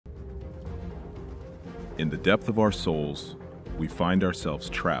In the depth of our souls, we find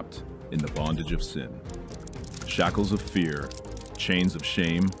ourselves trapped in the bondage of sin. Shackles of fear, chains of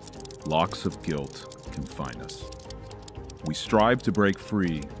shame, locks of guilt confine us. We strive to break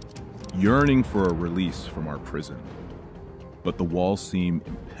free, yearning for a release from our prison. But the walls seem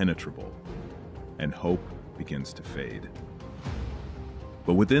impenetrable, and hope begins to fade.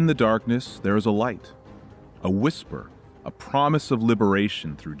 But within the darkness, there is a light, a whisper, a promise of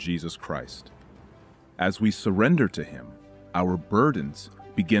liberation through Jesus Christ. As we surrender to Him, our burdens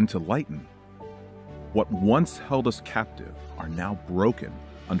begin to lighten. What once held us captive are now broken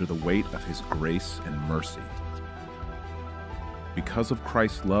under the weight of His grace and mercy. Because of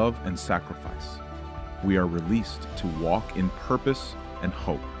Christ's love and sacrifice, we are released to walk in purpose and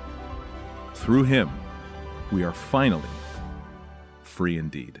hope. Through Him, we are finally free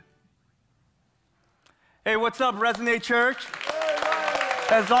indeed. Hey, what's up, Resonate Church?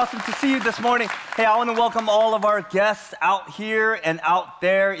 It's awesome to see you this morning. Hey, I want to welcome all of our guests out here and out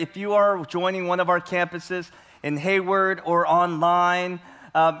there. If you are joining one of our campuses in Hayward or online,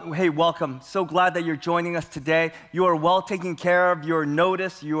 hey, welcome. So glad that you're joining us today. You are well taken care of. You're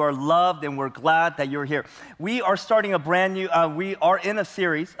noticed. You are loved, and we're glad that you're here. We are starting a brand new, we are in a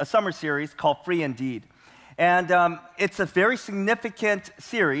series, a summer series called Free Indeed. And it's a very significant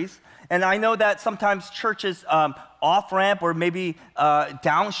series. And I know that sometimes churches off-ramp or maybe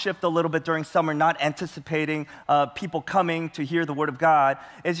downshift a little bit during summer, not anticipating people coming to hear the Word of God.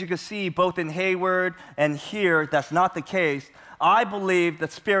 As you can see, both in Hayward and here, that's not the case. I believe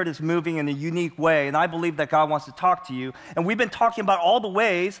that Spirit is moving in a unique way, and I believe that God wants to talk to you. And we've been talking about all the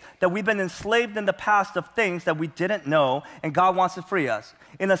ways that we've been enslaved in the past of things that we didn't know, and God wants to free us.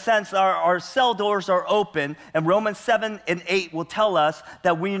 In a sense, our cell doors are open, and Romans 7 and 8 will tell us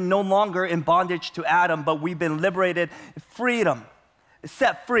that we're no longer in bondage to Adam, but we've been liberated, freedom,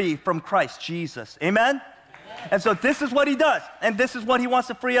 set free from Christ Jesus. Amen? And so this is what He does, and this is what He wants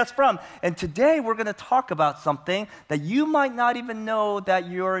to free us from. And today we're going to talk about something that you might not even know that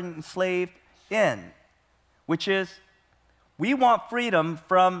you're enslaved in, which is we want freedom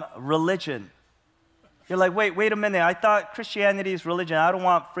from religion. You're like, wait a minute, I thought Christianity is religion. I don't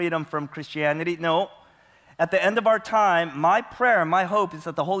want freedom from Christianity. No. At the end of our time, my prayer, my hope is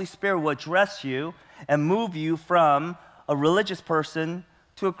that the Holy Spirit will address you and move you from a religious person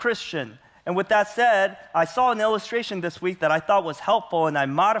to a Christian. And with that said, I saw an illustration this week that I thought was helpful, and I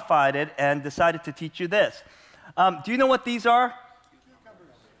modified it and decided to teach you this. Do you know what these are?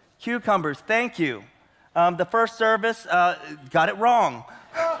 Cucumbers. Thank you. The first service got it wrong.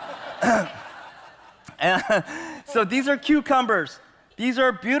 So these are cucumbers. These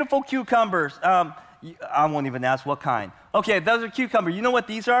are beautiful cucumbers. I won't even ask what kind. Okay, those are cucumbers. You know what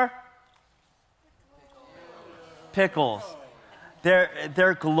these are? Pickles.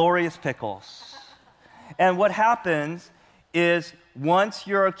 They're glorious pickles. And what happens is once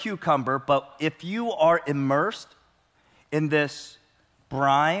you're a cucumber, but if you are immersed in this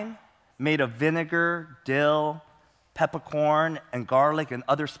brine made of vinegar, dill, peppercorn, and garlic and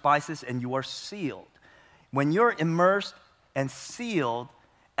other spices, and you are sealed. When you're immersed and sealed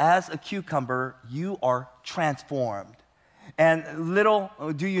as a cucumber, you are transformed. And little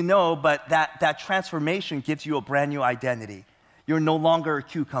do you know, but that transformation gives you a brand new identity. You're no longer a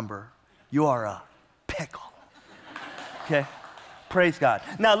cucumber. You are a pickle. Okay? Praise God.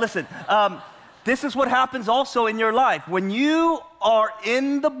 Now listen, this is what happens also in your life. When you are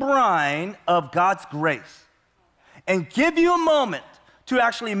in the brine of God's grace and give you a moment to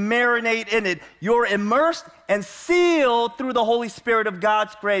actually marinate in it, you're immersed and sealed through the Holy Spirit of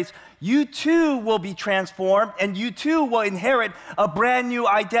God's grace. You too will be transformed, and you too will inherit a brand new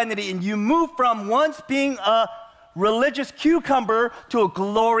identity, and you move from once being a religious cucumber to a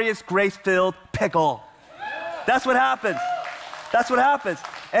glorious, grace-filled pickle. That's what happens. That's what happens.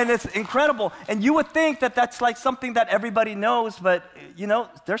 And it's incredible. And you would think that that's like something that everybody knows, but you know,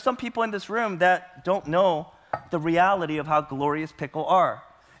 there's some people in this room that don't know the reality of how glorious pickle are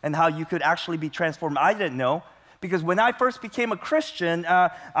and how you could actually be transformed. I didn't know, because when I first became a Christian,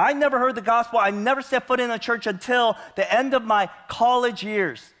 I never heard the gospel. I never set foot in a church until the end of my college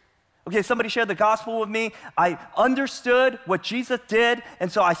years. Okay, somebody shared the gospel with me. I understood what Jesus did,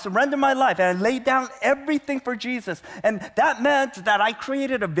 and so I surrendered my life, and I laid down everything for Jesus. And that meant that I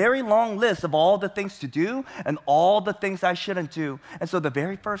created a very long list of all the things to do and all the things I shouldn't do. And so the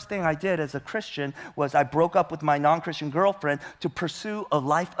very first thing I did as a Christian was I broke up with my non-Christian girlfriend to pursue a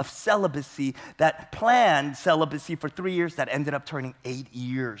life of celibacy, that planned celibacy for 3 years that ended up turning 8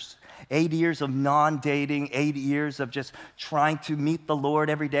 years. 8 years of non-dating, 8 years of just trying to meet the Lord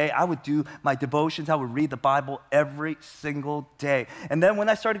every day. I would do my devotions. I would read the Bible every single day. And then when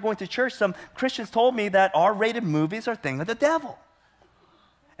I started going to church, some Christians told me that R-rated movies are a thing of the devil.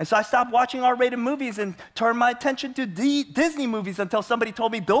 And so I stopped watching R-rated movies and turned my attention to Disney movies until somebody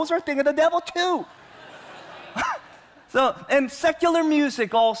told me those are a thing of the devil too. And secular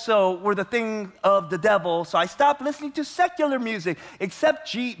music also were the thing of the devil. So I stopped listening to secular music,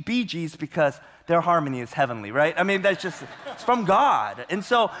 except Bee Gees, because their harmony is heavenly, right? I mean, that's just, it's from God. And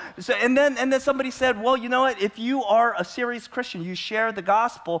then somebody said, well, you know what? If you are a serious Christian, you share the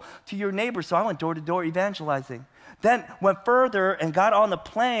gospel to your neighbors. So I went door to door evangelizing. Then went further and got on a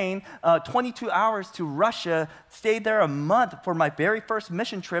plane, 22 hours to Russia, stayed there a month for my very first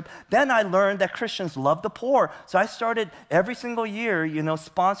mission trip. Then I learned that Christians love the poor. So I started every single year,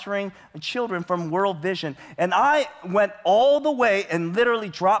 sponsoring children from World Vision. And I went all the way and literally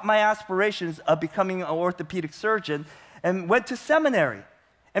dropped my aspirations of becoming an orthopedic surgeon and went to seminary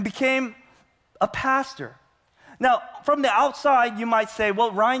and became a pastor. Now, from the outside, you might say, well,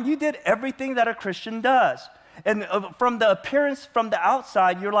 Ryan, you did everything that a Christian does. And from the appearance, from the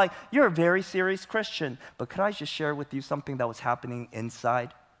outside, you're like, you're a very serious Christian. But could I just share with you something that was happening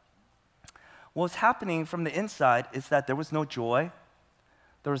inside? What was happening from the inside is that there was no joy.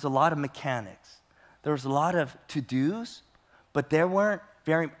 There was a lot of mechanics. There was a lot of to-dos, but there weren't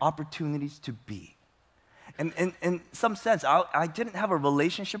very opportunities to be. And in some sense, I didn't have a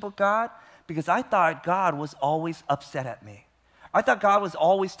relationship with God because I thought God was always upset at me. I thought God was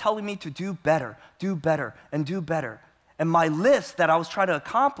always telling me to do better, and do better. And my list that I was trying to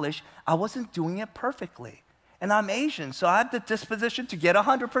accomplish, I wasn't doing it perfectly. And I'm Asian, so I have the disposition to get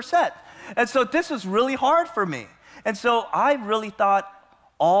 100%. And so this was really hard for me. And so I really thought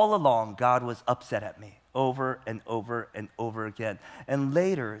all along God was upset at me over and over and over again. And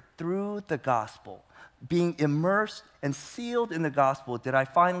later, through the gospel, being immersed and sealed in the gospel, did I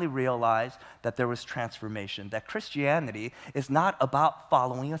finally realize that there was transformation, that Christianity is not about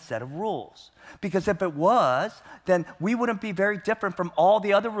following a set of rules. Because if it was, then we wouldn't be very different from all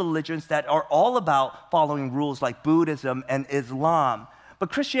the other religions that are all about following rules like Buddhism and Islam.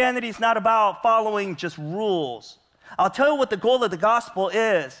 But Christianity is not about following just rules. I'll tell you what the goal of the gospel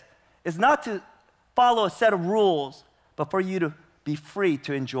is not to follow a set of rules, but for you to be free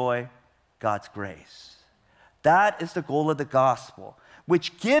to enjoy God's grace. That is the goal of the gospel,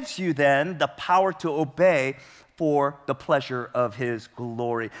 which gives you then the power to obey for the pleasure of His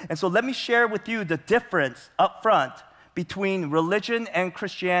glory. And so let me share with you the difference up front between religion and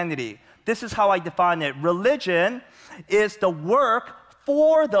Christianity. This is how I define it. Religion is the work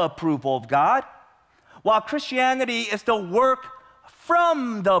for the approval of God, while Christianity is the work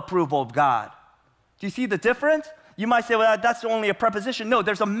from the approval of God. Do you see the difference? You might say, well, that's only a preposition. No,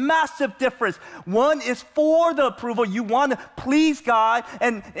 there's a massive difference. One is for the approval. You want to please God,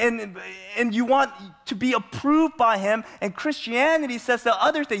 and you want to be approved by Him. And Christianity says the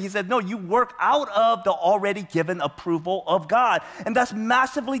other thing. He said, no, you work out of the already given approval of God. And that's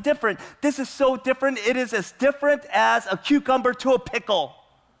massively different. This is so different. It is as different as a cucumber to a pickle.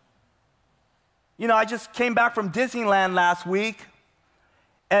 I just came back from Disneyland last week,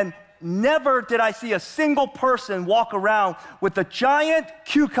 and never did I see a single person walk around with a giant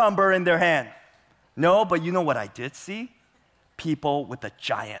cucumber in their hand. No, but you know what I did see? People with a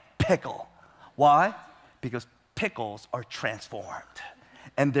giant pickle. Why? Because pickles are transformed.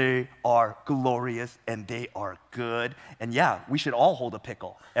 And they are glorious, and they are good. And yeah, we should all hold a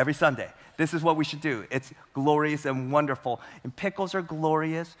pickle every Sunday. This is what we should do. It's glorious and wonderful. And pickles are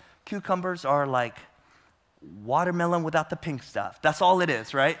glorious. Cucumbers are like watermelon without the pink stuff. That's all it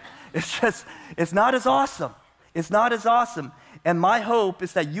is, right? It's not as awesome. It's not as awesome. And my hope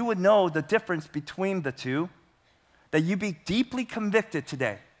is that you would know the difference between the two, that you be deeply convicted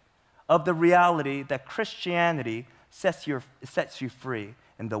today of the reality that Christianity sets you free.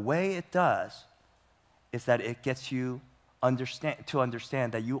 And the way it does is that it gets you to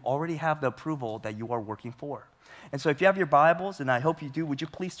understand that you already have the approval that you are working for. And so if you have your Bibles, and I hope you do, would you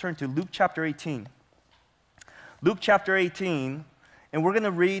please turn to Luke chapter 18. Luke chapter 18, and we're going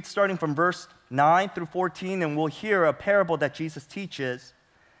to read starting from verse 9 through 14, and we'll hear a parable that Jesus teaches.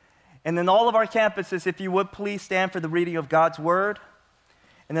 And in all of our campuses, if you would please stand for the reading of God's word.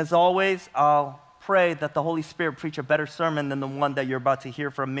 And as always, I'll pray that the Holy Spirit preach a better sermon than the one that you're about to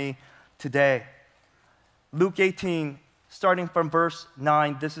hear from me today. Luke 18, starting from verse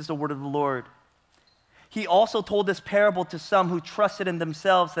 9, this is the word of the Lord. He also told this parable to some who trusted in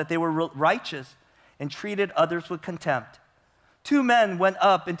themselves that they were righteous and treated others with contempt. Two men went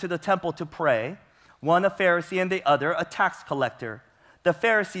up into the temple to pray, one a Pharisee and the other a tax collector. The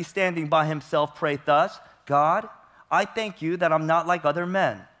Pharisee, standing by himself, prayed thus, God, I thank you that I'm not like other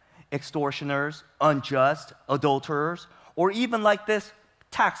men, extortioners, unjust, adulterers, or even like this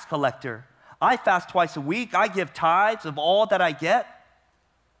tax collector. I fast twice a week, I give tithes of all that I get.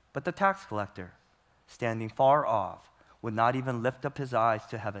 But the tax collector, standing far off, would not even lift up his eyes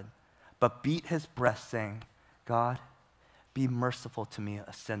to heaven, but beat his breast, saying, God, be merciful to me,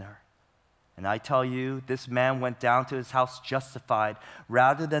 a sinner. And I tell you, this man went down to his house justified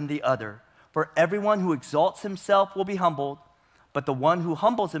rather than the other. For everyone who exalts himself will be humbled, but the one who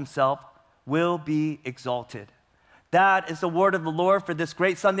humbles himself will be exalted. That is the word of the Lord for this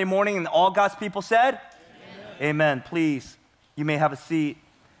great Sunday morning. And all God's people said, Amen. Amen. Please, you may have a seat.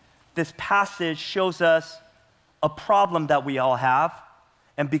 This passage shows us a problem that we all have.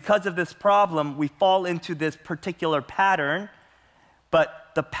 And because of this problem, we fall into this particular pattern.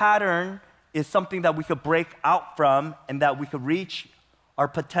 But the pattern is something that we could break out from and that we could reach our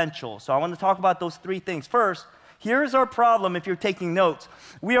potential. So I want to talk about those three things. First, here's our problem if you're taking notes.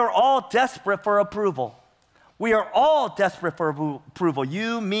 We are all desperate for approval. We are all desperate for approval.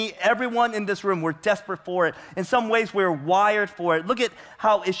 You, me, everyone in this room, we're desperate for it. In some ways, we're wired for it. Look at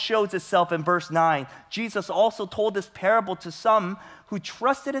how it shows itself in verse 9. Jesus also told this parable to some who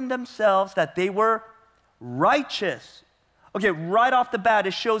trusted in themselves that they were righteous. Okay, right off the bat,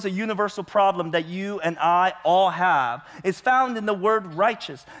 it shows a universal problem that you and I all have. It's found in the word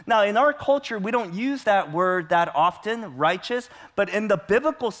righteous. Now, in our culture, we don't use that word that often, righteous, but in the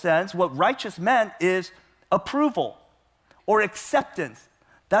biblical sense, what righteous meant is approval or acceptance.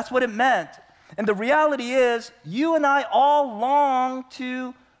 That's what it meant. And the reality is, you and I all long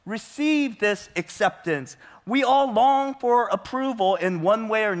to receive this acceptance. We all long for approval in one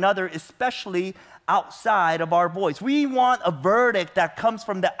way or another, especially outside of our voice. We want a verdict that comes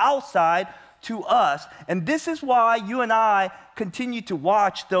from the outside to us. And this is why you and I continue to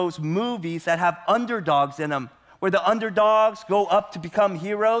watch those movies that have underdogs in them, where the underdogs go up to become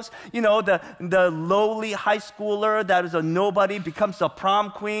heroes. You know, the lowly high schooler that is a nobody becomes a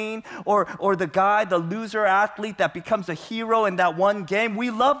prom queen, or the guy, the loser athlete that becomes a hero in that one game. We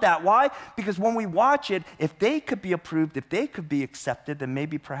love that. Why? Because when we watch it, if they could be approved, if they could be accepted, then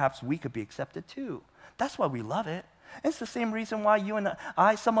maybe perhaps we could be accepted too. That's why we love it. It's the same reason why you and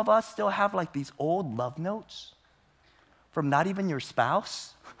I, some of us still have like these old love notes from not even your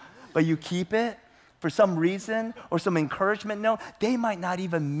spouse, but you keep it for some reason, or some encouragement note. They might not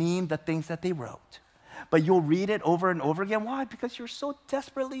even mean the things that they wrote, but you'll read it over and over again. Why? Because you're so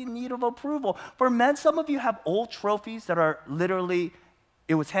desperately in need of approval. For men, some of you have old trophies that are literally,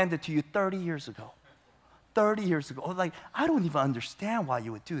 it was handed to you 30 years ago. 30 years ago. Like, I don't even understand why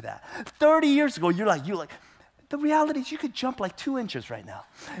you would do that. 30 years ago, you're like, the reality is you could jump like 2 inches right now.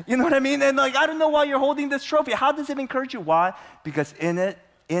 You know what I mean? And like, I don't know why you're holding this trophy. How does it encourage you? Why? Because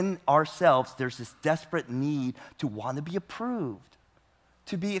in ourselves, there's this desperate need to want to be approved,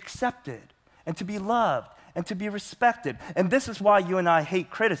 to be accepted, and to be loved, and to be respected. And this is why you and I hate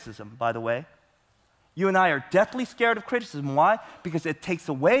criticism, by the way. You and I are deathly scared of criticism. Why? Because it takes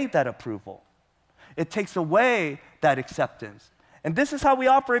away that approval. It takes away that acceptance. And this is how we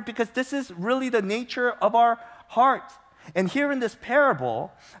operate, because this is really the nature of our hearts. And here in this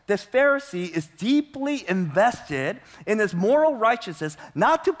parable, this Pharisee is deeply invested in his moral righteousness,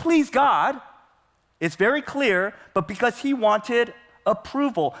 not to please God, it's very clear, but because he wanted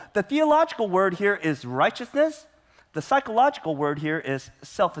approval. The theological word here is righteousness. The psychological word here is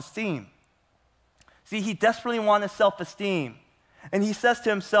self-esteem. See, he desperately wanted self-esteem. And he says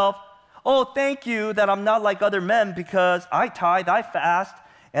to himself, oh, thank you that I'm not like other men, because I tithe, I fast,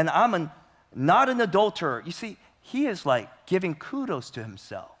 and I'm not an adulterer. You see, he is like giving kudos to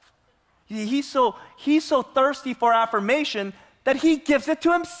himself. He's so thirsty for affirmation that he gives it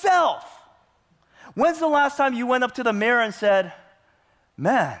to himself. When's the last time you went up to the mirror and said,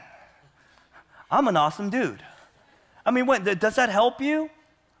 man, I'm an awesome dude? I mean, does that help you?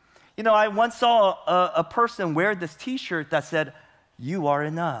 You know, I once saw a person wear this t-shirt that said, you are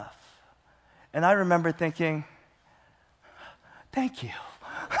enough. And I remember thinking, thank you.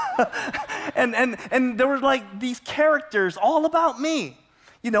 and there were like these characters all about me.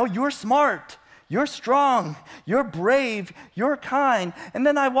 You know, you're smart, you're strong, you're brave, you're kind. And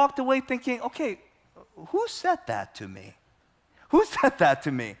then I walked away thinking, okay, who said that to me? Who said that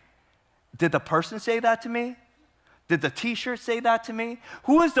to me? Did the person say that to me? Did the t-shirt say that to me?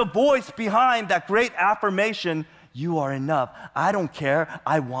 Who is the voice behind that great affirmation, you are enough? I don't care,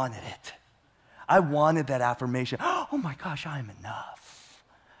 I wanted it. I wanted that affirmation. Oh my gosh, I'm enough.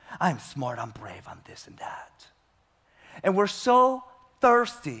 I'm smart, I'm brave, I'm this and that. And we're so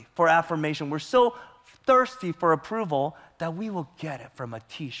thirsty for affirmation, we're so thirsty for approval that we will get it from a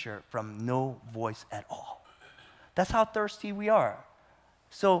t-shirt from no voice at all. That's how thirsty we are.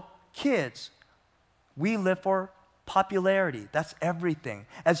 So kids, we live for popularity. That's everything.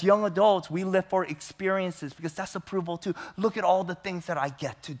 As young adults, we live for experiences because that's approval too. Look at all the things that I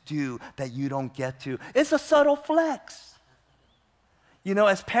get to do that you don't get to. It's a subtle flex. You know,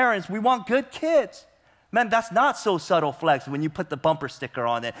 as parents, we want good kids. Man, that's not so subtle flex when you put the bumper sticker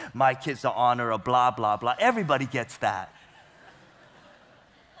on it, my kid's the honor of blah, blah, blah. Everybody gets that.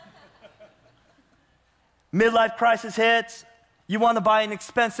 Midlife crisis hits. You want to buy an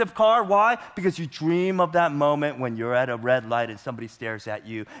expensive car. Why? Because you dream of that moment when you're at a red light and somebody stares at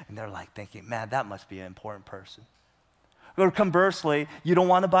you and they're like thinking, man, that must be an important person. Or conversely, you don't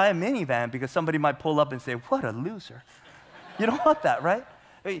want to buy a minivan because somebody might pull up and say, what a loser. You don't want that, right?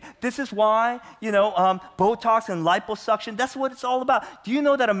 This is why, Botox and liposuction, that's what it's all about. Do you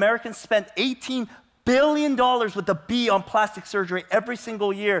know that Americans spend $18 billion with a B on plastic surgery every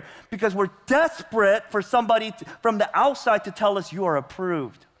single year because we're desperate for somebody from the outside to tell us you are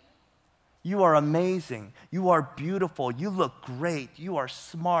approved. You are amazing. You are beautiful. You look great. You are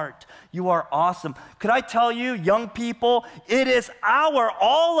smart. You are awesome. Could I tell you, young people, it is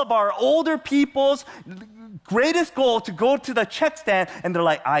all of our older people's greatest goal to go to the check stand and they're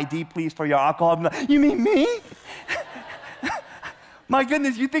like, ID please for your alcohol. I'm like, you mean me? My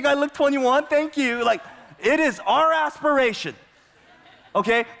goodness, you think I look 21? Thank you. Like, it is our aspiration,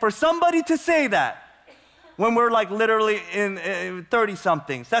 okay, for somebody to say that when we're like literally in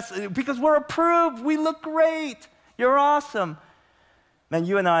 30-somethings. That's because we're approved. We look great. You're awesome. Man,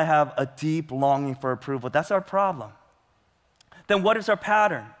 you and I have a deep longing for approval. That's our problem. Then what is our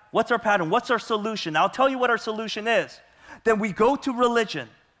pattern? What's our pattern? What's our solution? I'll tell you what our solution is. Then we go to religion,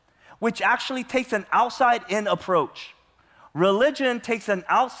 which actually takes an outside-in approach. Religion takes an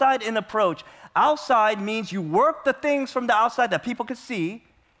outside-in approach. Outside means you work the things from the outside that people can see,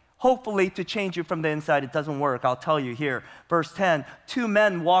 hopefully to change you from the inside. It doesn't work. I'll tell you here. Verse 10, 2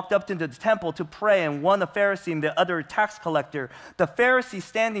 men walked up into the temple to pray, and one a Pharisee and the other a tax collector. The Pharisee,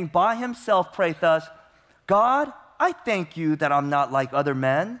 standing by himself, prayed thus, God, I thank you that I'm not like other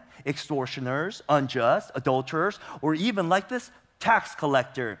men, extortioners, unjust, adulterers, or even like this tax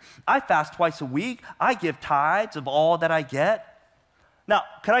collector. I fast twice a week. I give tithes of all that I get. Now,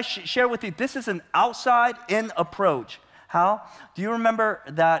 can I share with you, this is an outside-in approach. How? Do you remember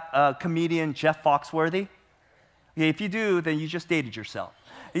that comedian Jeff Foxworthy? Okay, if you do, then you just dated yourself.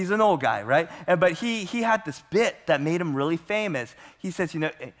 He's an old guy, right? But he had this bit that made him really famous. He says,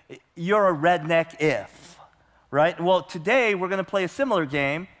 you're a redneck if, right? Well, today we're going to play a similar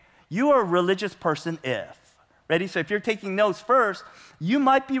game. You are a religious person if. Ready? So if you're taking notes first, you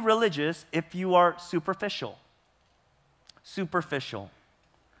might be religious if you are superficial. Superficial.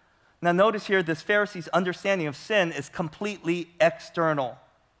 Now notice here, this Pharisee's understanding of sin is completely external.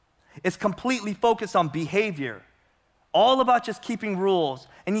 It's completely focused on behavior. All about just keeping rules.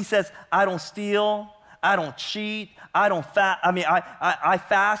 And he says, I don't steal, I don't cheat, I don't fast, I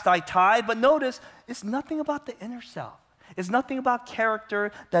fast, I tithe. But notice, it's nothing about the inner self. It's nothing about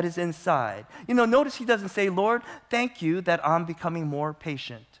character that is inside. Notice he doesn't say, Lord, thank you that I'm becoming more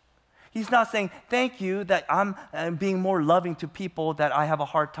patient. He's not saying, thank you that I'm being more loving to people that I have a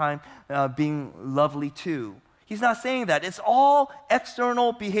hard time being lovely to. He's not saying that. It's all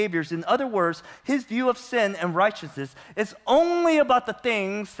external behaviors. In other words, his view of sin and righteousness is only about the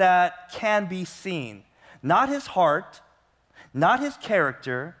things that can be seen, not his heart, not his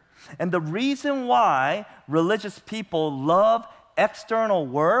character. And the reason why religious people love external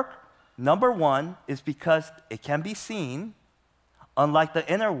work, number one, is because it can be seen. Unlike the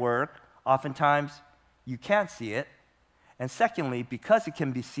inner work, oftentimes you can't see it. And secondly, because it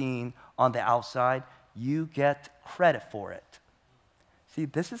can be seen on the outside, you get credit for it. See,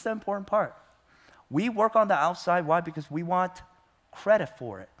 this is the important part. We work on the outside. Why? Because we want credit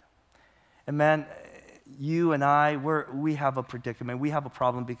for it. And man, you and I, we have a predicament. We have a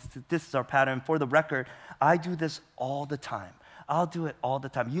problem because this is our pattern. For the record, I do this all the time. I'll do it all the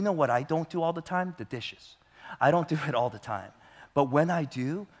time. You know what I don't do all the time? The dishes. I don't do it all the time. But when I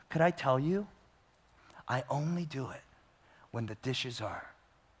do, could I tell you? I only do it when the dishes are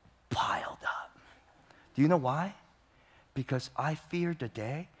piled up. Do you know why? Because I fear the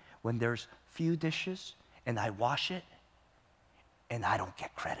day when there's few dishes and I wash it and I don't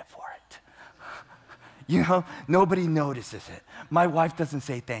get credit for it. Nobody notices it. My wife doesn't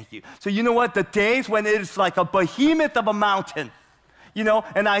say thank you. So you know what? The days when it's like a behemoth of a mountain,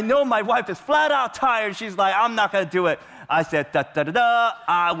 and I know my wife is flat out tired. She's like, I'm not going to do it. I said, da-da-da-da,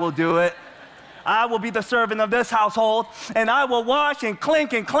 I will do it. I will be the servant of this household, and I will wash and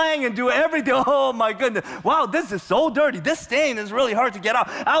clink and clang and do everything. Oh my goodness. Wow, this is so dirty. This stain is really hard to get out.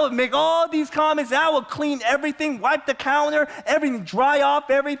 I would make all these comments. I will clean everything, wipe the counter, everything, dry off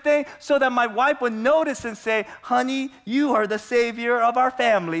everything, so that my wife would notice and say, honey, you are the savior of our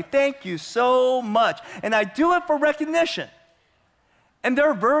family. Thank you so much. And I do it for recognition. And there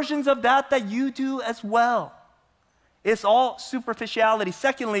are versions of that you do as well. It's all superficiality.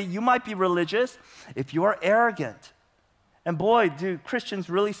 Secondly, you might be religious if you are arrogant. And boy, do Christians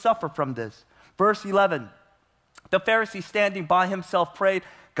really suffer from this. Verse 11, the Pharisee standing by himself prayed,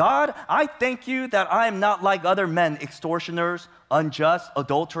 God, I thank you that I am not like other men, extortioners, unjust,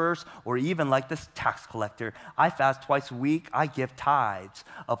 adulterers, or even like this tax collector. I fast twice a week. I give tithes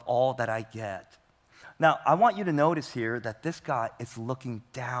of all that I get. Now, I want you to notice here that this guy is looking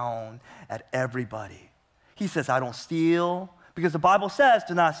down at everybody. He says, I don't steal, because the Bible says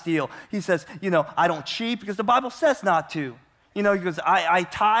to not steal. He says, I don't cheat, because the Bible says not to. He goes, I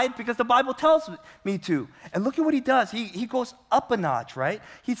tithe, because the Bible tells me to. And look at what he does. He goes up a notch, right?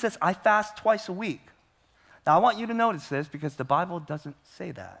 He says, I fast twice a week. Now, I want you to notice this, because the Bible doesn't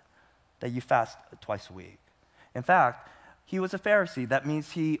say that you fast twice a week. In fact, he was a Pharisee. That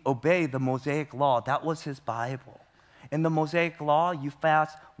means he obeyed the Mosaic law. That was his Bible. In the Mosaic law, you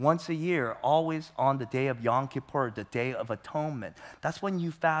fast once a year, always on the day of Yom Kippur, the Day of Atonement. That's when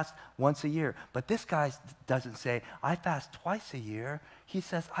you fast once a year. But this guy doesn't say, I fast twice a year. He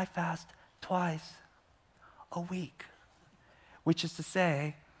says, I fast twice a week. Which is to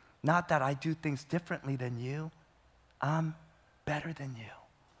say, not that I do things differently than you. I'm better than you.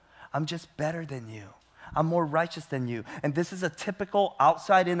 I'm just better than you. I'm more righteous than you. And this is a typical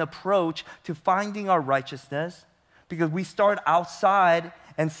outside-in approach to finding our righteousness, because we start outside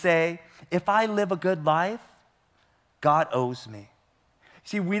and say, if I live a good life, God owes me.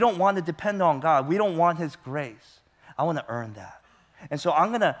 See, we don't want to depend on God. We don't want His grace. I want to earn that. And so I'm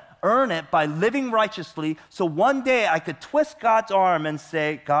going to earn it by living righteously, so one day I could twist God's arm and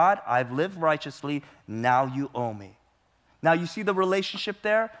say, God, I've lived righteously, now you owe me. Now, you see the relationship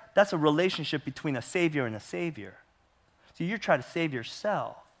there? That's a relationship between a Savior and a Savior. So you're trying to save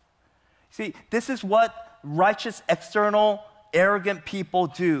yourself. See, this is what righteous, external, arrogant people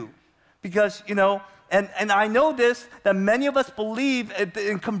do. Because, and I know this, that many of us believe,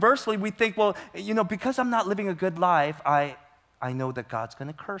 and conversely, we think, well, because I'm not living a good life, I know that God's going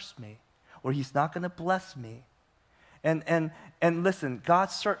to curse me, or He's not going to bless me. And listen,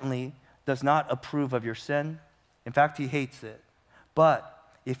 God certainly does not approve of your sin. In fact, He hates it. But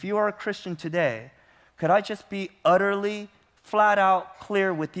if you are a Christian today, could I just be utterly, flat out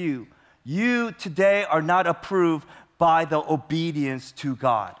clear with you? You today are not approved by the obedience to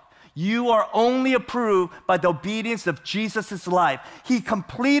God. You are only approved by the obedience of Jesus' life. He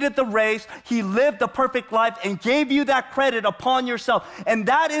completed the race, He lived the perfect life, and gave you that credit upon yourself. And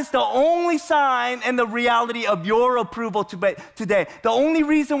that is the only sign and the reality of your approval today. The only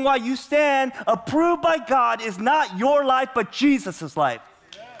reason why you stand approved by God is not your life, but Jesus' life.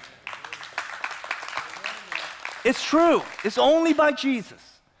 It's true. It's only by Jesus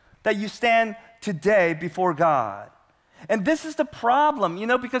that you stand today before God. And this is the problem,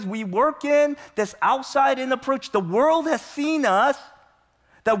 because we work in this outside-in approach. The world has seen us,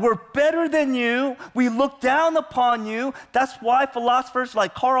 that we're better than you. We look down upon you. That's why philosophers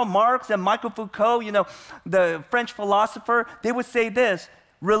like Karl Marx and Michel Foucault, the French philosopher, they would say this: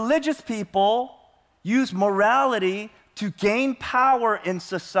 religious people use morality to gain power in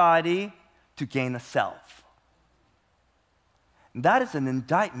society, to gain a self. And that is an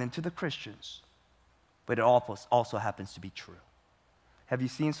indictment to the Christians. But it also happens to be true. Have you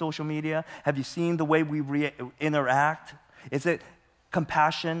seen social media? Have you seen the way we interact? Is it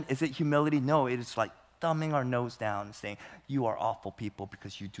compassion? Is it humility? No, it is like thumbing our nose down and saying, you are awful people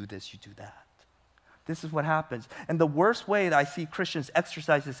because you do this, you do that. This is what happens. And the worst way that I see Christians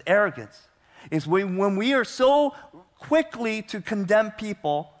exercise this arrogance is when we are so quickly to condemn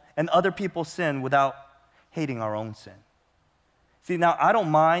people and other people's sin without hating our own sin. See, now, I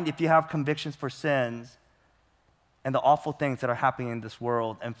don't mind if you have convictions for sins and the awful things that are happening in this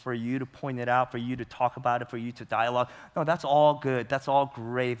world, and for you to point it out, for you to talk about it, for you to dialogue. No, that's all good. That's all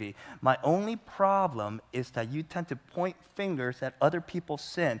gravy. My only problem is that you tend to point fingers at other people's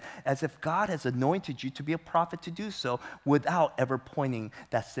sin as if God has anointed you to be a prophet to do so without ever pointing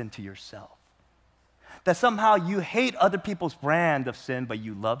that sin to yourself. That somehow you hate other people's brand of sin, but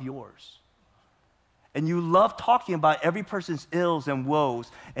you love yours. And you love talking about every person's ills and woes,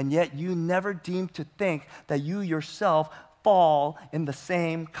 and yet you never deem to think that you yourself fall in the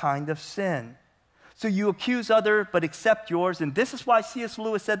same kind of sin. So you accuse others, but accept yours. And this is why C.S.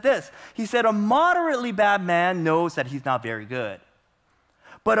 Lewis said this. He said, a moderately bad man knows that he's not very good.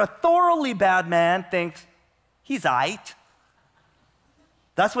 But a thoroughly bad man thinks he's aight.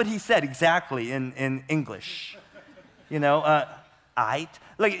 That's what he said exactly in English. Aight.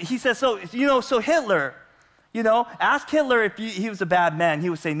 Like he says, so Hitler, ask Hitler if he was a bad man.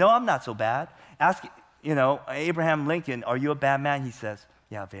 He would say, no, I'm not so bad. Ask, Abraham Lincoln, are you a bad man? He says,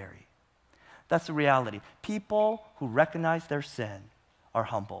 yeah, very. That's the reality. People who recognize their sin are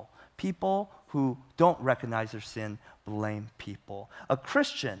humble. People who don't recognize their sin blame people. A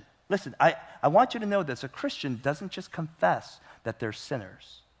Christian, listen, I want you to know this. A Christian doesn't just confess that they're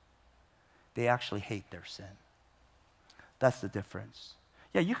sinners. They actually hate their sin. That's the difference.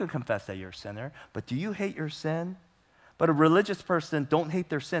 Yeah, you can confess that you're a sinner, but do you hate your sin? But a religious person don't hate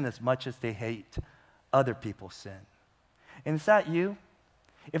their sin as much as they hate other people's sin. And is that you?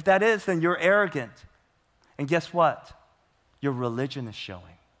 If that is, then you're arrogant. And guess what? Your religion is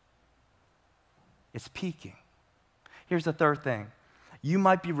showing. It's peaking. Here's the third thing. You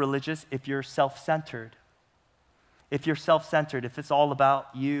might be religious if you're self-centered. If you're self-centered, if it's all about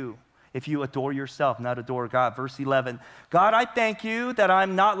you, if you adore yourself, not adore God. Verse 11, God, I thank you that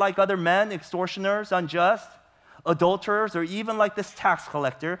I'm not like other men, extortioners, unjust, adulterers, or even like this tax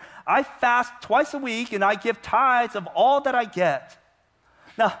collector. I fast twice a week and I give tithes of all that I get.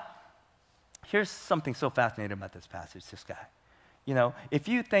 Now, here's something so fascinating about this passage, this guy. If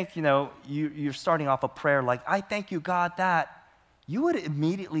you think, you're starting off a prayer like, I thank you, God, that, you would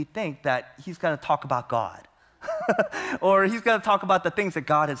immediately think that he's going to talk about God. Or he's going to talk about the things that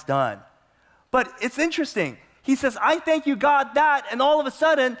God has done. But it's interesting. He says, I thank you, God, that, and all of a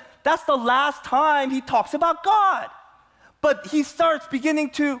sudden, that's the last time he talks about God. But he starts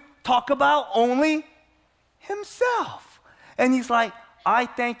beginning to talk about only himself. And he's like, I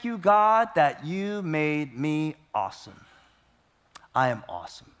thank you, God, that you made me awesome. I am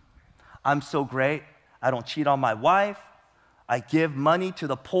awesome. I'm so great. I don't cheat on my wife. I give money to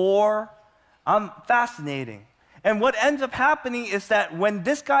the poor. I'm fascinating. And what ends up happening is that when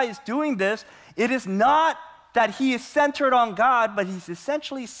this guy is doing this, it is not that he is centered on God, but he's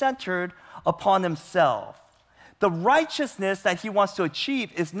essentially centered upon himself. The righteousness that he wants to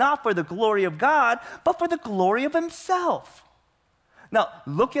achieve is not for the glory of God, but for the glory of himself. Now,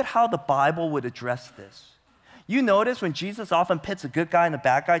 look at how the Bible would address this. You notice when Jesus often pits a good guy and a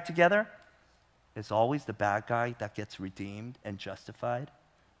bad guy together, it's always the bad guy that gets redeemed and justified.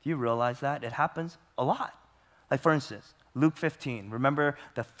 Do you realize that? It happens a lot. Like for instance, Luke 15. Remember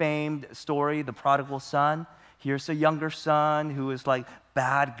the famed story, the prodigal son? Here's the younger son who is like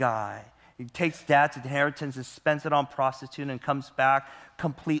bad guy. He takes dad's inheritance and spends it on prostitute and comes back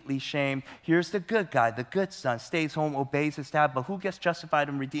completely shamed. Here's the good guy, the good son, stays home, obeys his dad, but who gets justified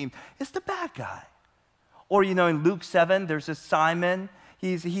and redeemed? It's the bad guy. Or, in Luke 7, there's a Simon.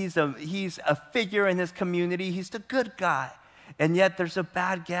 He's a figure in his community. He's the good guy. And yet there's a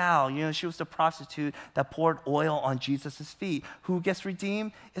bad gal. She was the prostitute that poured oil on Jesus' feet. Who gets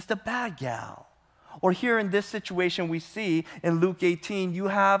redeemed? It's the bad gal. Or here in this situation we see in Luke 18, you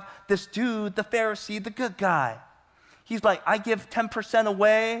have this dude, the Pharisee, the good guy. He's like, I give 10%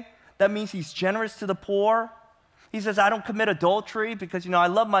 away. That means he's generous to the poor. He says, I don't commit adultery because, I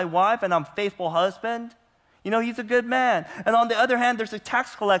love my wife and I'm a faithful husband. He's a good man. And on the other hand, there's a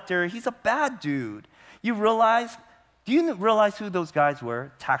tax collector. He's a bad dude. Do you realize who those guys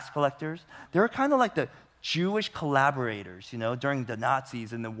were, tax collectors? They were kind of like the Jewish collaborators, during the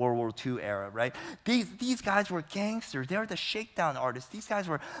Nazis in the World War II era, right? These guys were gangsters. They were the shakedown artists. These guys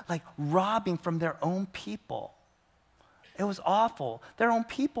were like robbing from their own people. It was awful. Their own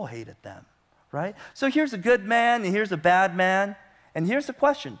people hated them, right? So here's a good man and here's a bad man. And here's the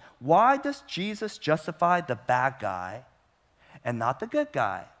question. Why does Jesus justify the bad guy and not the good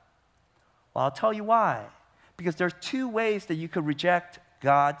guy? Well, I'll tell you why. Because there are two ways that you could reject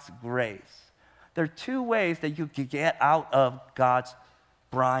God's grace. There are two ways that you could get out of God's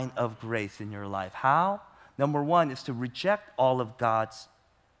brine of grace in your life. How? Number one is to reject all of God's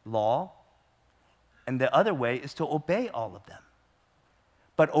law. And the other way is to obey all of them.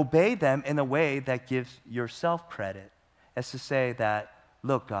 But obey them in a way that gives yourself credit. As to say that,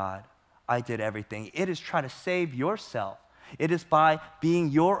 look, God, I did everything. It is trying to save yourself. It is by being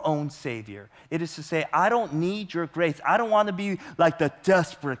your own Savior. It is to say, I don't need your grace. I don't want to be like the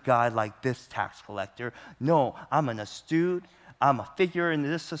desperate guy like this tax collector. No, I'm an astute. I'm a figure in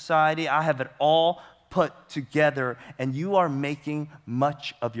this society. I have it all put together, and you are making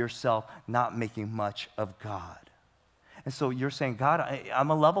much of yourself, not making much of God. And so you're saying, God,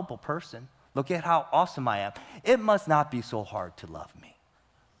 I'm a lovable person. Look at how awesome I am. It must not be so hard to love me.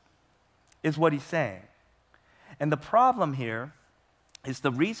 is what he's saying. And the problem here is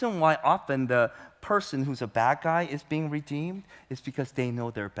the reason why often the person who's a bad guy is being redeemed is because they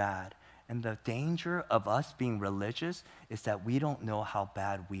know they're bad. And the danger of us being religious is that we don't know how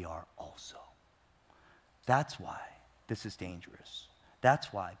bad we are also. That's why this is dangerous.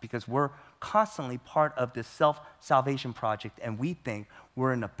 That's why, because we're constantly part of this self-salvation project, and we think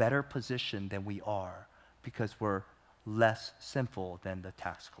we're in a better position than we are because we're less sinful than the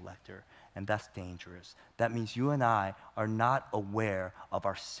tax collector, and that's dangerous. That means you and I are not aware of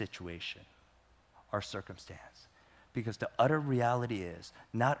our situation, our circumstance, because the utter reality is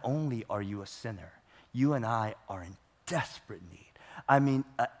not only are you a sinner, you and I are in desperate need. I mean,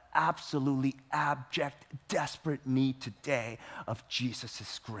 an absolutely abject, desperate need today of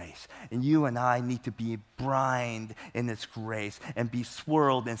Jesus' grace. And you and I need to be brined in His grace and be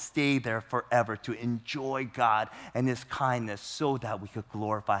swirled and stay there forever to enjoy God and His kindness so that we could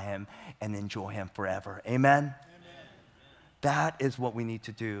glorify Him and enjoy Him forever. Amen? Amen. That is what we need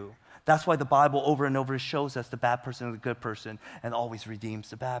to do. That's why the Bible over and over shows us the bad person and the good person and always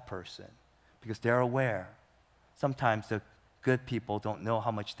redeems the bad person, because they're aware. Sometimes the good people don't know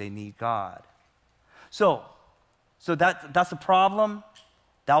how much they need God. So that's the problem.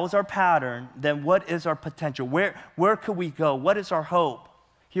 That was our pattern. Then what is our potential? Where could we go? What is our hope?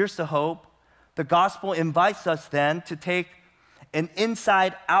 Here's the hope. The gospel invites us then to take an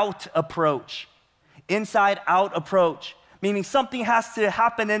inside-out approach. Inside-out approach, meaning something has to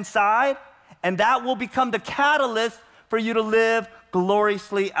happen inside, and that will become the catalyst for you to live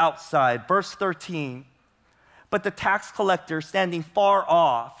gloriously outside. Verse 13. But the tax collector, standing far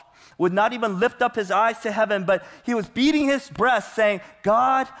off, would not even lift up his eyes to heaven, but he was beating his breast, saying,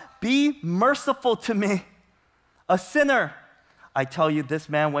 God, be merciful to me, a sinner. I tell you, this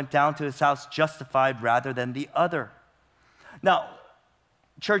man went down to his house justified rather than the other. Now,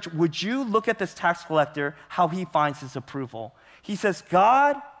 church, would you look at this tax collector, how he finds his approval? He says,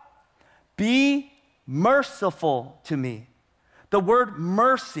 God, be merciful to me. The word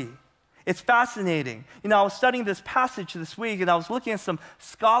mercy, it's fascinating. You know, I was studying this passage this week, and I was looking at some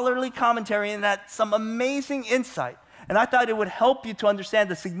scholarly commentary and at some amazing insight. And I thought it would help you to understand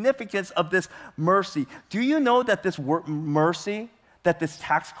the significance of this mercy. Do you know that this word mercy that this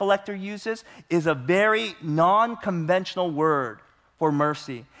tax collector uses is a very non-conventional word for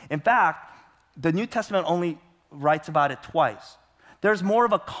mercy? In fact, the New Testament only writes about it twice. There's more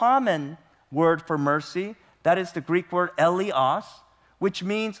of a common word for mercy. That is the Greek word eleos, which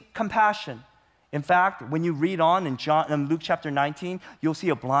means compassion. In fact, when you read on in Luke chapter 19, you'll see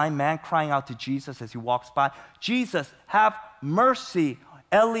a blind man crying out to Jesus as he walks by, Jesus, have mercy,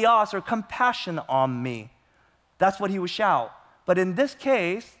 eleos, or compassion on me. That's what he would shout. But in this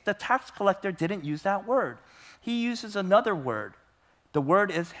case, the tax collector didn't use that word. He uses another word. The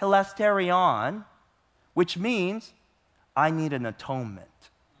word is hilasterion, which means I need an atonement.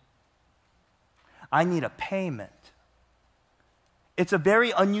 I need a payment. It's a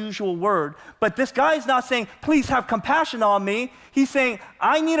very unusual word, but this guy is not saying, please have compassion on me. He's saying,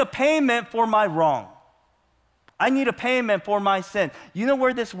 I need a payment for my wrong. I need a payment for my sin. You know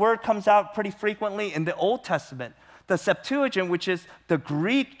where this word comes out pretty frequently? In the Old Testament. The Septuagint, which is the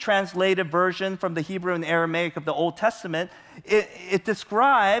Greek translated version from the Hebrew and Aramaic of the Old Testament, it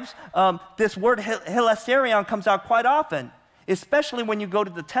describes this word hilasterion comes out quite often, especially when you go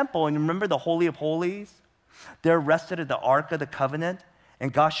to the temple and remember the Holy of Holies. There rested at the Ark of the Covenant,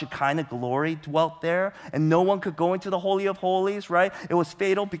 and God's Shekinah glory dwelt there, and no one could go into the Holy of Holies, right? It was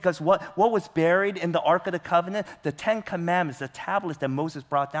fatal because what was buried in the Ark of the Covenant? The 10 Commandments, the tablets that Moses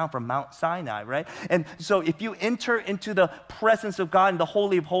brought down from Mount Sinai, right? And so if you enter into the presence of God in the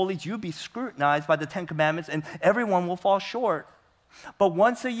Holy of Holies, you'll be scrutinized by the 10 Commandments, and everyone will fall short. But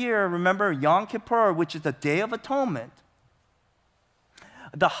once a year, remember Yom Kippur, which is the Day of Atonement,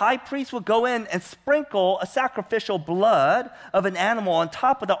 the high priest would go in and sprinkle a sacrificial blood of an animal on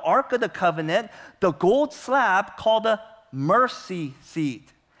top of the Ark of the Covenant, the gold slab called the mercy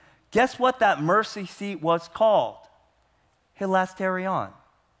seat. Guess what that mercy seat was called? Hilasterion.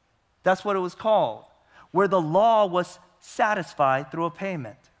 That's what it was called, where the law was satisfied through a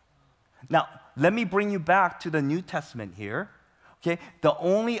payment. Now, let me bring you back to the New Testament here. Okay, the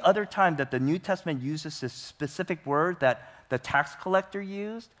only other time that the New Testament uses this specific word that the tax collector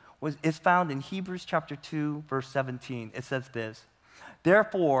used is found in Hebrews chapter 2, verse 17. It says this,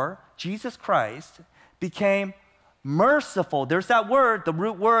 therefore, Jesus Christ became merciful. There's that word, the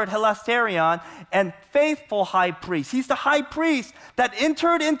root word, hilasterion, and faithful high priest. He's the high priest that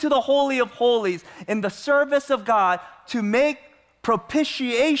entered into the Holy of Holies in the service of God to make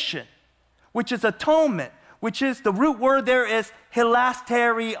propitiation, which is atonement, which is the root word there is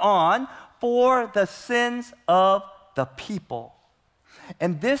hilasterion, for the sins of the people.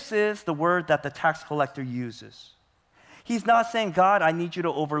 And this is the word that the tax collector uses. He's not saying, God, I need you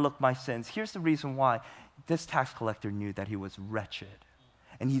to overlook my sins. Here's the reason why. This tax collector knew that he was wretched,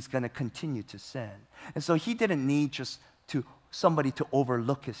 and he's going to continue to sin. And so he didn't need just somebody to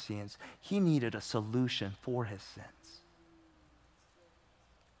overlook his sins. He needed a solution for his sins.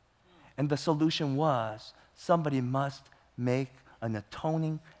 And the solution was somebody must make an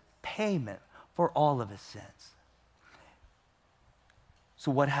atoning payment for all of his sins.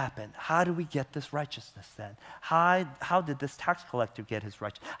 So what happened? How do we get this righteousness then? How did this tax collector get his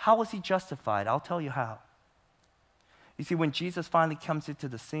righteousness? How was he justified? I'll tell you how. You see, when Jesus finally comes into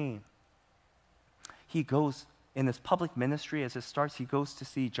the scene, he goes in his public ministry, as it starts, he goes to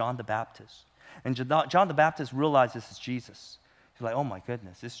see John the Baptist. And John the Baptist realizes it's Jesus. He's like, oh my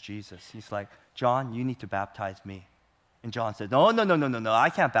goodness, it's Jesus. He's like, John, you need to baptize me. And John says, no, I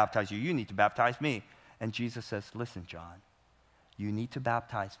can't baptize you. You need to baptize me. And Jesus says, listen, John, you need to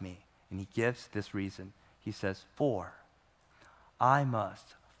baptize me. And he gives this reason. He says, for I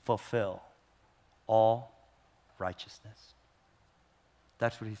must fulfill all righteousness.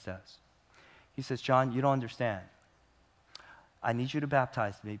 That's what he says. He says, John, you don't understand. I need you to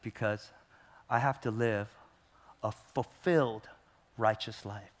baptize me because I have to live a fulfilled righteous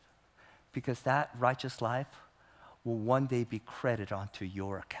life. Because that righteous life will one day be credited onto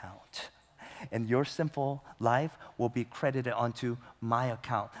your account. And your sinful life will be credited onto my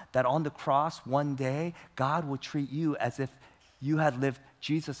account. That on the cross, one day, God will treat you as if you had lived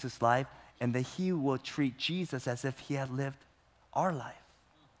Jesus' life, and that he will treat Jesus as if he had lived our life.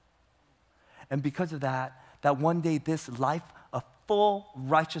 And because of that one day this life, a full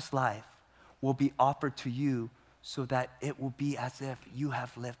righteous life, will be offered to you so that it will be as if you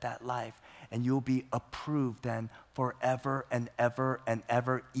have lived that life, and you'll be approved then forever and ever and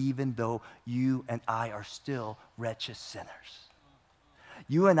ever, even though you and I are still wretched sinners.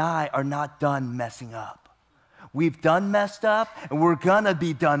 You and I are not done messing up. We've done messed up, and we're gonna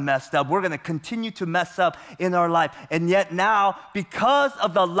be done messed up. We're gonna continue to mess up in our life. And yet now, because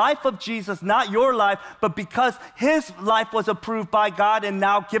of the life of Jesus, not your life, but because his life was approved by God and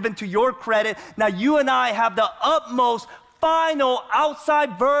now given to your credit, now you and I have the utmost final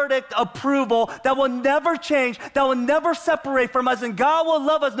outside verdict approval that will never change, that will never separate from us, and God will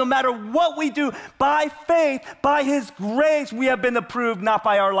love us no matter what we do. By faith, by his grace, we have been approved, not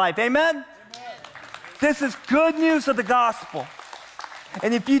by our life. Amen? This is good news of the gospel.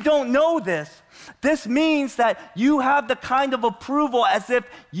 And if you don't know this, this means that you have the kind of approval as if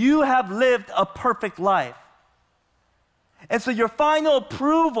you have lived a perfect life. And so your final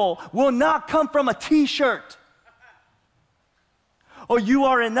approval will not come from a t-shirt. Or you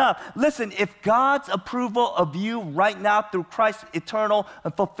are enough. Listen, if God's approval of you right now through Christ's eternal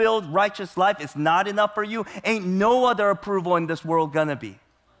and fulfilled righteous life is not enough for you, ain't no other approval in this world gonna be.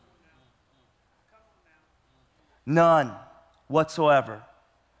 None whatsoever.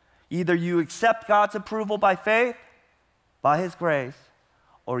 Either you accept God's approval by faith, by his grace,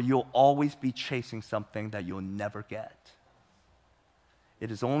 or you'll always be chasing something that you'll never get. It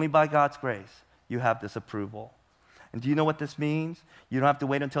is only by God's grace you have this approval. And do you know what this means? You don't have to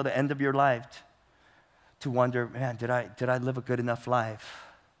wait until the end of your life to wonder, man, did I live a good enough life?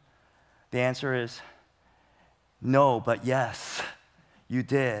 The answer is no, but yes, you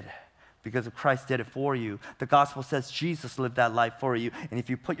did. Because if Christ did it for you. The gospel says Jesus lived that life for you. And if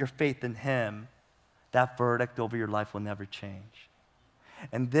you put your faith in him, that verdict over your life will never change.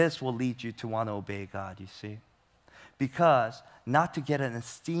 And this will lead you to want to obey God, you see. Because not to get an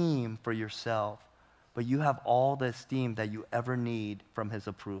esteem for yourself, but you have all the esteem that you ever need from his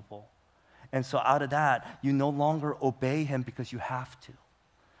approval. And so out of that, you no longer obey him because you have to.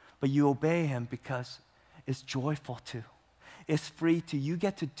 But you obey him because it's joyful to. It's free to. You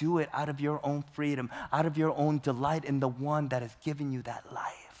get to do it out of your own freedom, out of your own delight in the one that has given you that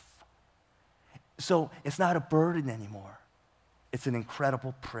life. So it's not a burden anymore. It's an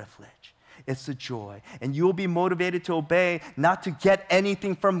incredible privilege. It's a joy. And you'll be motivated to obey, not to get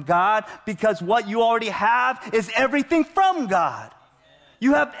anything from God, because what you already have is everything from God.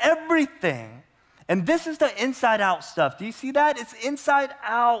 You have everything. And this is the inside out stuff. Do you see that? It's inside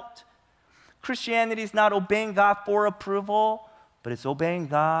out. Christianity is not obeying God for approval, but it's obeying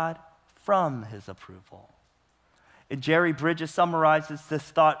God from his approval. And Jerry Bridges summarizes this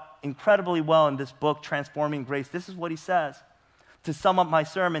thought incredibly well in this book, Transforming Grace. This is what he says. To sum up my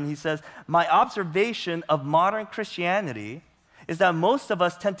sermon, he says, my observation of modern Christianity is that most of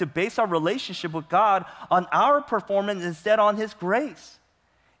us tend to base our relationship with God on our performance instead on his grace.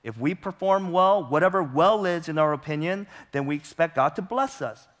 If we perform well, whatever well is in our opinion, then we expect God to bless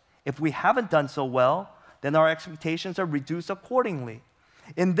us. If we haven't done so well, then our expectations are reduced accordingly.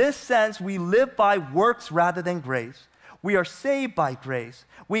 In this sense, we live by works rather than grace. We are saved by grace.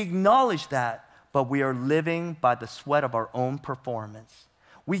 We acknowledge that, but we are living by the sweat of our own performance.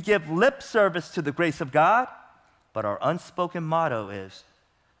 We give lip service to the grace of God, but our unspoken motto is,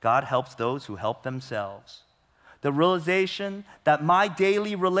 God helps those who help themselves. The realization that my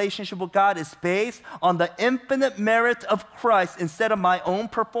daily relationship with God is based on the infinite merit of Christ instead of my own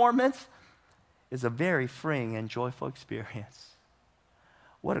performance is a very freeing and joyful experience.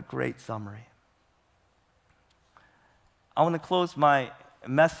 What a great summary. I want to close my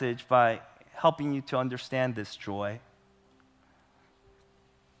message by helping you to understand this joy.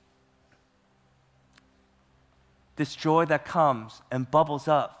 This joy that comes and bubbles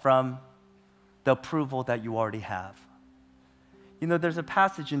up from the approval that you already have. You know, there's a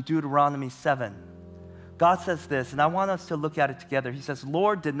passage in Deuteronomy 7. God says this, and I want us to look at it together. He says,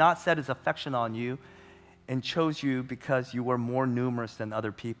 Lord did not set his affection on you and chose you because you were more numerous than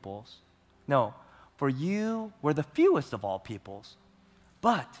other peoples. No, for you were the fewest of all peoples.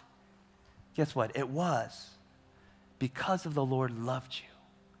 But guess what? It was because of the Lord loved you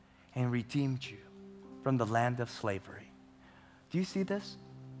and redeemed you from the land of slavery. Do you see this?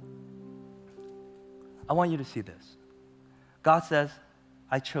 I want you to see this. God says,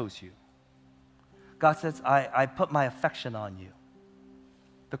 I chose you. God says, I put my affection on you.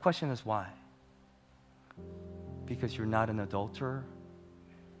 The question is why? Because you're not an adulterer?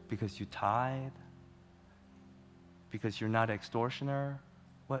 Because you tithe? Because you're not an extortioner?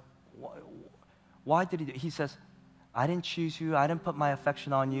 Why did he do it? He says, I didn't choose you. I didn't put my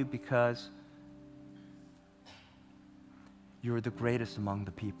affection on you because you were the greatest among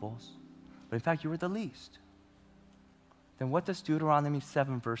the peoples. But in fact, you were the least. Then what does Deuteronomy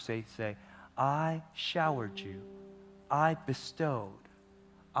 7 verse 8 say? I showered you. I bestowed.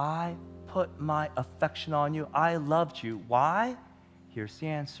 I put my affection on you. I loved you. Why? Here's the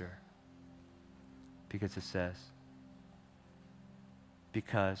answer. Because it says,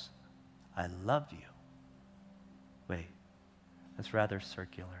 because I love you. Wait, that's rather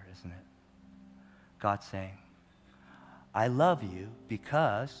circular, isn't it? God's saying, I love you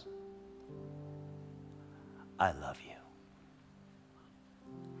because I love you.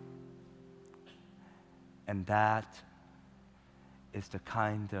 And that is the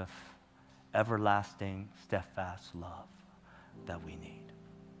kind of everlasting, steadfast love that we need.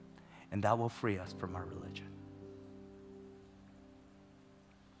 And that will free us from our religion.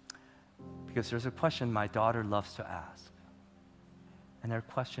 Because there's a question my daughter loves to ask. And her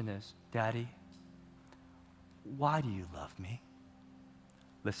question is, Daddy, why do you love me?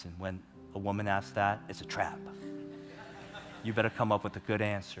 Listen, when a woman asks that, it's a trap. You better come up with a good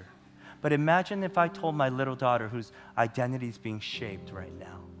answer. But imagine if I told my little daughter, whose identity is being shaped right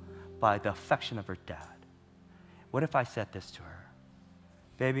now by the affection of her dad. What if I said this to her?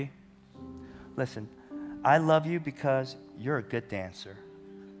 Baby, listen, I love you because you're a good dancer.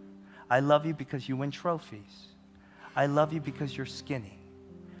 I love you because you win trophies. I love you because you're skinny.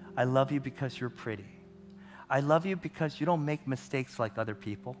 I love you because you're pretty. I love you because you don't make mistakes like other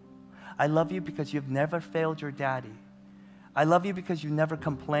people. I love you because you've never failed your daddy. I love you because you never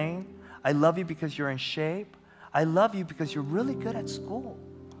complain. I love you because you're in shape. I love you because you're really good at school.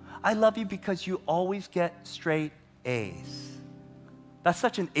 I love you because you always get straight A's. That's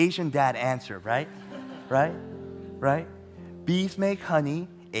such an Asian dad answer, right? Right? Right? B's make honey,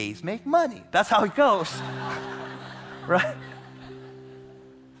 A's make money. That's how it goes. Right?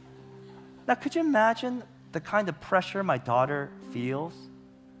 Now, could you imagine the kind of pressure my daughter feels?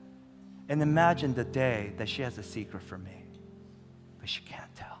 And imagine the day that she has a secret from me, but she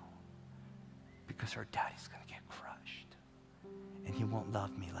can't tell because her daddy's going to get crushed and he won't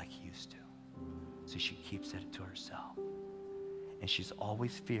love me like he used to. So she keeps it to herself. And she's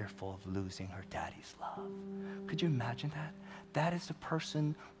always fearful of losing her daddy's love. Could you imagine that? That is a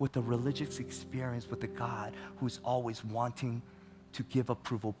person with a religious experience with a God who's always wanting to give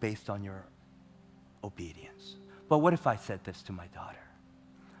approval based on your obedience. But what if I said this to my daughter?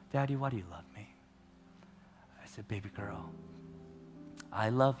 Daddy, why do you love me? I said, baby girl, I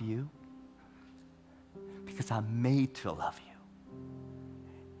love you because I'm made to love you.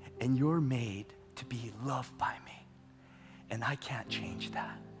 And you're made to be loved by me. And I can't change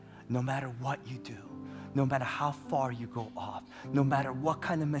that. No matter what you do, no matter how far you go off, no matter what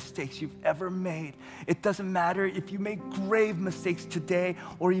kind of mistakes you've ever made, it doesn't matter if you make grave mistakes today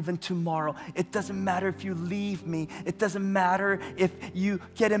or even tomorrow. It doesn't matter if you leave me. It doesn't matter if you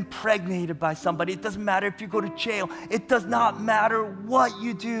get impregnated by somebody. It doesn't matter if you go to jail. It does not matter what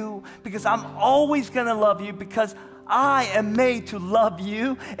you do because I'm always gonna love you because I am made to love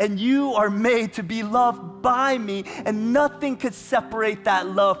you, and you are made to be loved by me, and nothing could separate that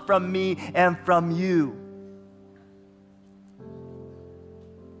love from me and from you.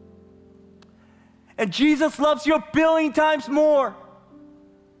 And Jesus loves you 1 billion times more.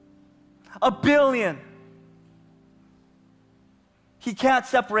 1 billion. He can't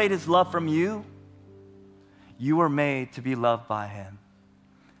separate his love from you. You were made to be loved by him.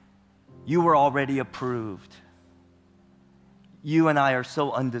 You were already approved. You and I are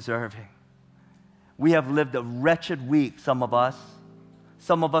so undeserving. We have lived a wretched week, some of us.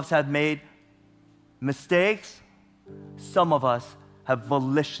 Some of us have made mistakes. Some of us have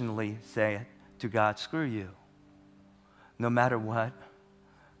volitionally said to God, screw you. No matter what,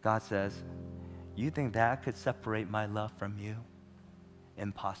 God says, you think that could separate my love from you?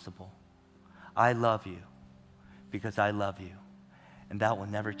 Impossible. I love you because I love you. And that will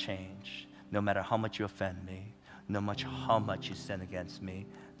never change. No matter how much you offend me, no matter how much you sin against me,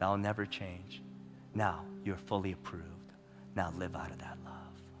 that will never change. Now you're fully approved. Now live out of that love.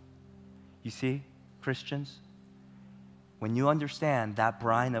 You see, Christians, when you understand that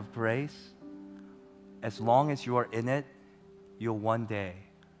brine of grace, as long as you are in it, you'll one day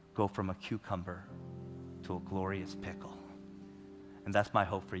go from a cucumber to a glorious pickle. And that's my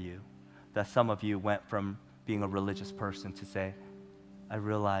hope for you, that some of you went from being a religious person to say, I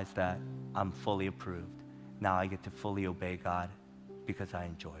realize that I'm fully approved. Now I get to fully obey God because I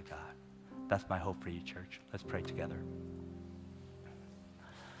enjoy God. That's my hope for you, church. Let's pray together.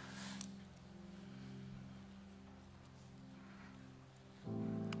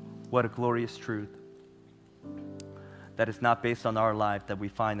 What a glorious truth. That it's not based on our life that we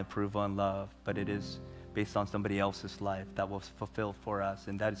find approval and love, but it is based on somebody else's life that was fulfilled for us,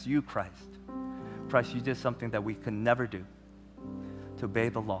 and that is you, Christ. Christ, you did something that we could never do, to obey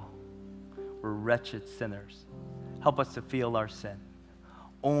the law. We're wretched sinners. Help us to feel our sin,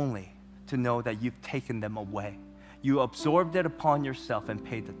 only to know that you've taken them away. You absorbed it upon yourself and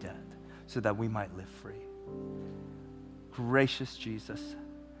paid the debt so that we might live free. Gracious Jesus,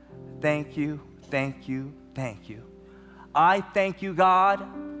 thank you, thank you, thank you. I thank you, God,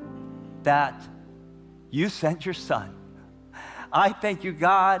 that you sent your son. I thank you,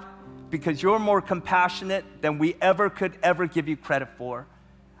 God, because you're more compassionate than we could ever give you credit for.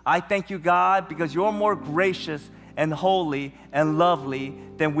 I thank you, God, because you're more gracious and holy and lovely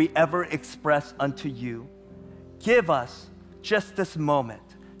than we ever express unto you. Give us just this moment.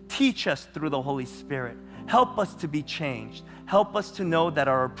 Teach us through the Holy Spirit. Help us to be changed. Help us to know that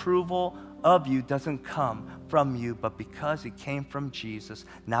our approval of you doesn't come from you, but because it came from Jesus,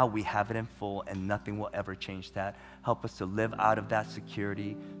 now we have it in full and nothing will ever change that. Help us to live out of that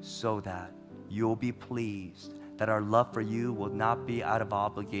security so that you'll be pleased, that our love for you will not be out of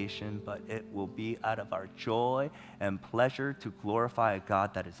obligation, but it will be out of our joy and pleasure to glorify a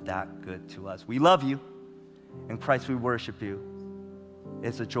God that is that good to us. We love you. In Christ we worship you.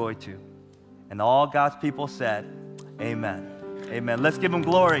 It's a joy to. And all God's people said, amen. Amen. Let's give him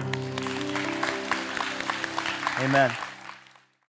glory. Amen.